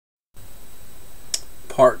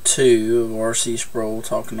Part 2 of R.C. Sproul,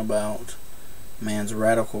 talking about man's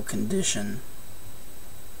radical condition.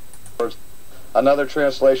 Another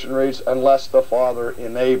translation reads, unless the Father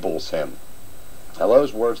enables him. Now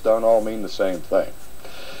those words don't all mean the same thing.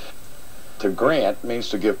 To grant means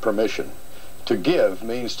to give permission. To give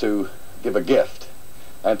means to give a gift.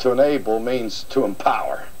 And to enable means to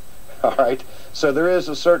empower. All right? So there is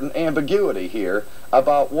a certain ambiguity here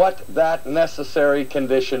about what that necessary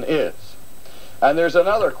condition is. And there's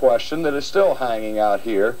another question that is still hanging out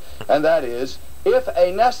here, and that is, if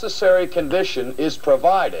a necessary condition is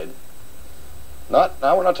provided, now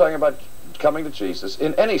we're not talking about coming to Jesus,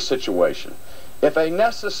 in any situation, if a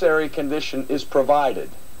necessary condition is provided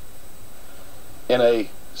in a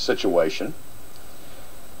situation,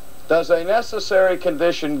 does a necessary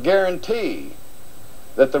condition guarantee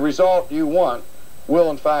that the result you want will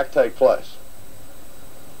in fact take place?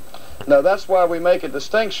 Now that's why we make a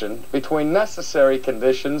distinction between necessary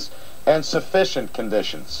conditions and sufficient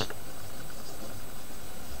conditions.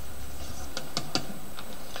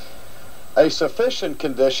 A sufficient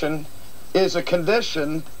condition is a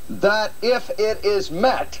condition that, if it is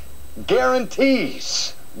met,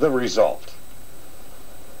 guarantees the result.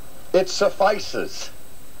 It suffices.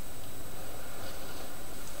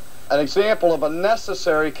 An example of a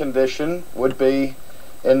necessary condition would be,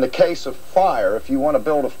 in the case of fire, if you want to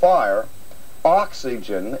build a fire,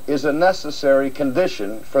 oxygen is a necessary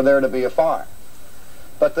condition for there to be a fire.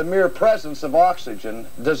 But the mere presence of oxygen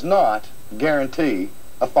does not guarantee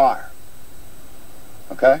a fire.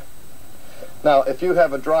 Okay? Now, if you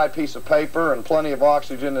have a dry piece of paper and plenty of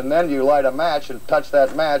oxygen, and then you light a match and touch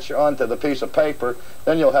that match onto the piece of paper,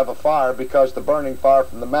 then you'll have a fire, because the burning fire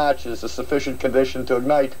from the match is a sufficient condition to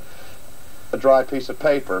ignite a dry piece of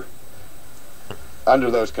paper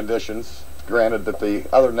under those conditions, granted that the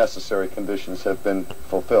other necessary conditions have been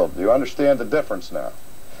fulfilled. Do you understand the difference now?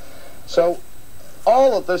 So,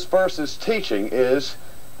 all of this verse is teaching is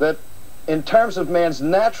that in terms of man's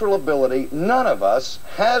natural ability, none of us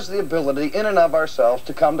has the ability in and of ourselves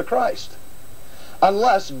to come to Christ,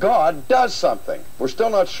 unless God does something. We're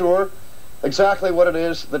still not sure exactly what it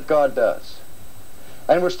is that God does.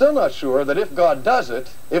 And we're still not sure that if God does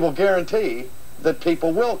it, it will guarantee that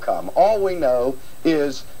people will come. All we know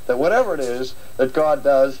is that whatever it is that God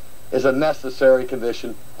does is a necessary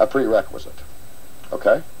condition, a prerequisite.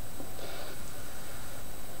 Okay?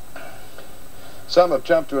 Some have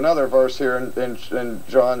jumped to another verse here in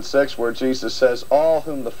John 6 where Jesus says, all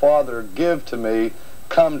whom the Father give to me,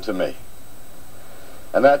 come to me.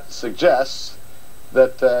 And that suggests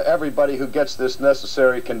that everybody who gets this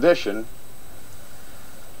necessary condition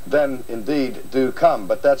then indeed do come.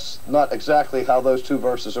 But that's not exactly how those two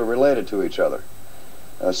verses are related to each other.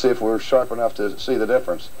 See if we're sharp enough to see the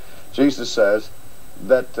difference. Jesus says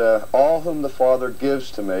that all whom the Father gives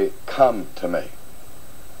to me, come to me.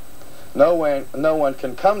 No one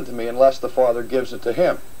can come to me unless the Father gives it to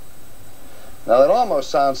him. Now that almost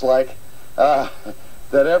sounds like that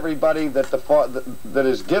everybody that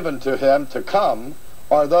is given to him to come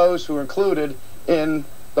are those who are included in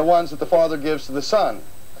the ones that the Father gives to the Son.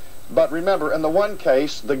 But remember, in the one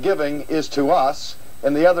case, the giving is to us.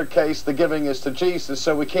 In the other case, the giving is to Jesus,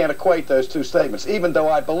 so we can't equate those two statements, even though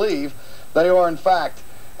I believe they are in fact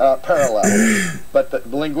parallel. But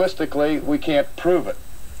linguistically, we can't prove it.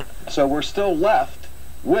 So we're still left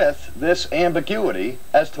with this ambiguity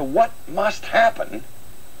as to what must happen.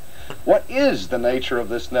 What is the nature of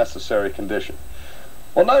this necessary condition?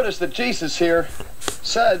 Well, notice that Jesus here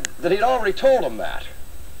said that he'd already told him that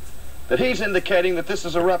he's indicating that this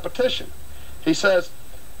is a repetition. He says,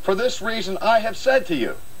 for this reason I have said to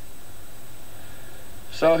you.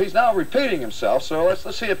 So he's now repeating himself. So let's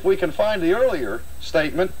see if we can find the earlier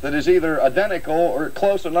statement that is either identical or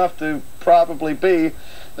close enough to probably be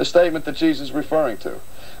the statement that Jesus is referring to.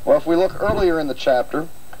 Well, if we look earlier in the chapter,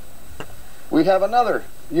 we have another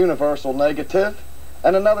universal negative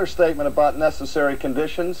and another statement about necessary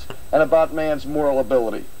conditions and about man's moral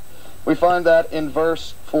ability. We find that in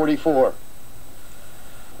verse 44.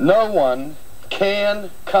 No one can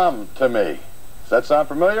come to me. Does that sound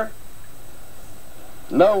familiar?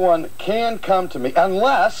 No one can come to me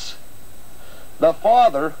unless the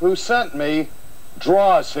Father who sent me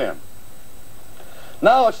draws him.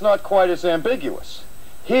 Now it's not quite as ambiguous.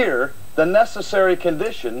 Here, the necessary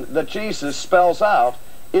condition that Jesus spells out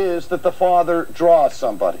is that the Father draws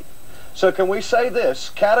somebody. So can we say this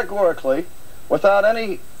categorically, without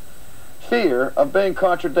any fear of being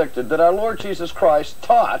contradicted, that our Lord Jesus Christ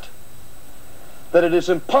taught that it is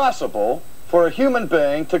impossible for a human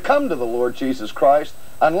being to come to the Lord Jesus Christ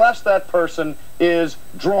unless that person is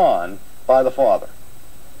drawn by the Father?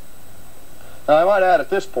 Now I might add at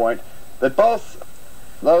this point that both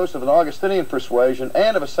those of an Augustinian persuasion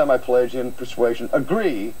and of a semi-Pelagian persuasion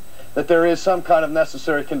agree that there is some kind of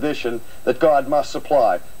necessary condition that God must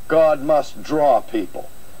supply. God must draw people.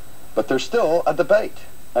 But there's still a debate.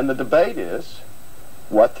 And the debate is,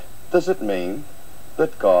 what does it mean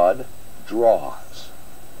that God draws?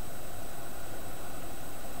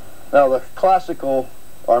 Now the classical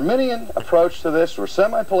Arminian approach to this, or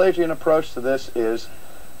semi-Pelagian approach to this, is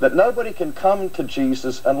that nobody can come to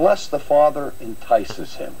Jesus unless the Father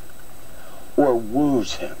entices him or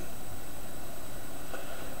woos him.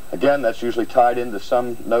 Again, that's usually tied into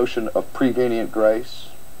some notion of prevenient grace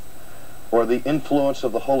or the influence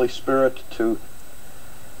of the Holy Spirit to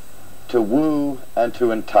woo and to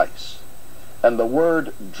entice. And the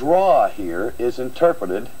word draw here is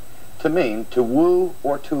interpreted to mean to woo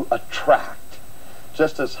or to attract.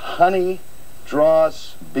 Just as honey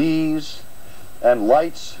draws bees and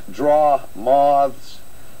lights draw moths,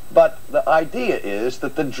 but the idea is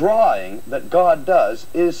that the drawing that God does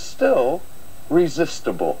is still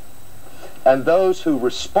resistible. And those who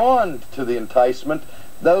respond to the enticement,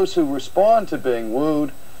 those who respond to being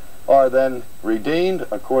wooed, are then redeemed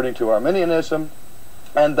according to Arminianism,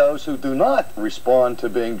 and those who do not respond to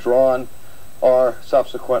being drawn are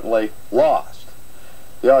subsequently lost.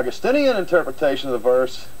 The Augustinian interpretation of the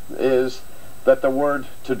verse is that the word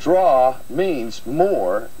to draw means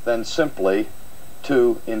more than simply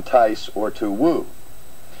to entice or to woo.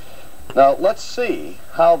 Now let's see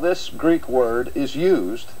how this Greek word is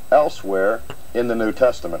used elsewhere in the New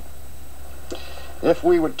Testament. If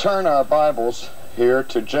we would turn our Bibles here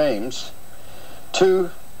to James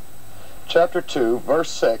chapter 2,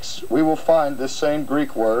 verse 6, we will find this same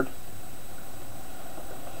Greek word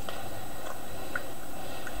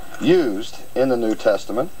used in the New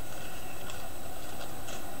Testament.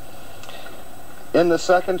 In the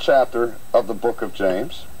 2nd chapter of the book of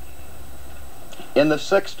James, in the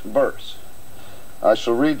 6th verse, I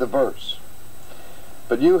shall read the verse.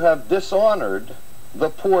 But you have dishonored the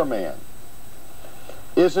poor man.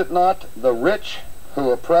 Is it not the rich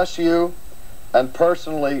who oppress you and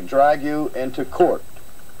personally drag you into court?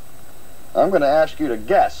 I'm going to ask you to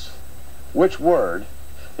guess which word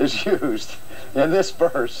is used in this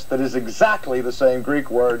verse that is exactly the same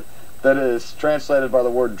Greek word that is translated by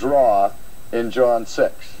the word draw in John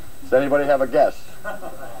 6. Does anybody have a guess?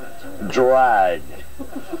 Drag.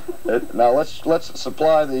 Now let's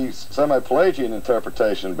supply the semi-Pelagian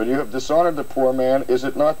interpretation. But you have dishonored the poor man. Is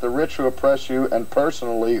it not the rich who oppress you and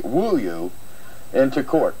personally woo you into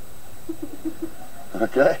court?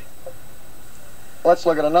 Okay? Let's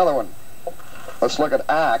look at another one. Let's look at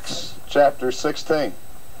Acts chapter 16.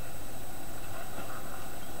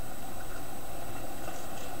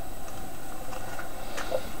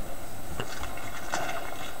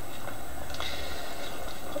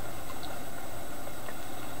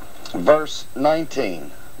 Verse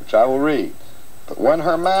 19, which I will read. But when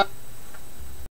her mouth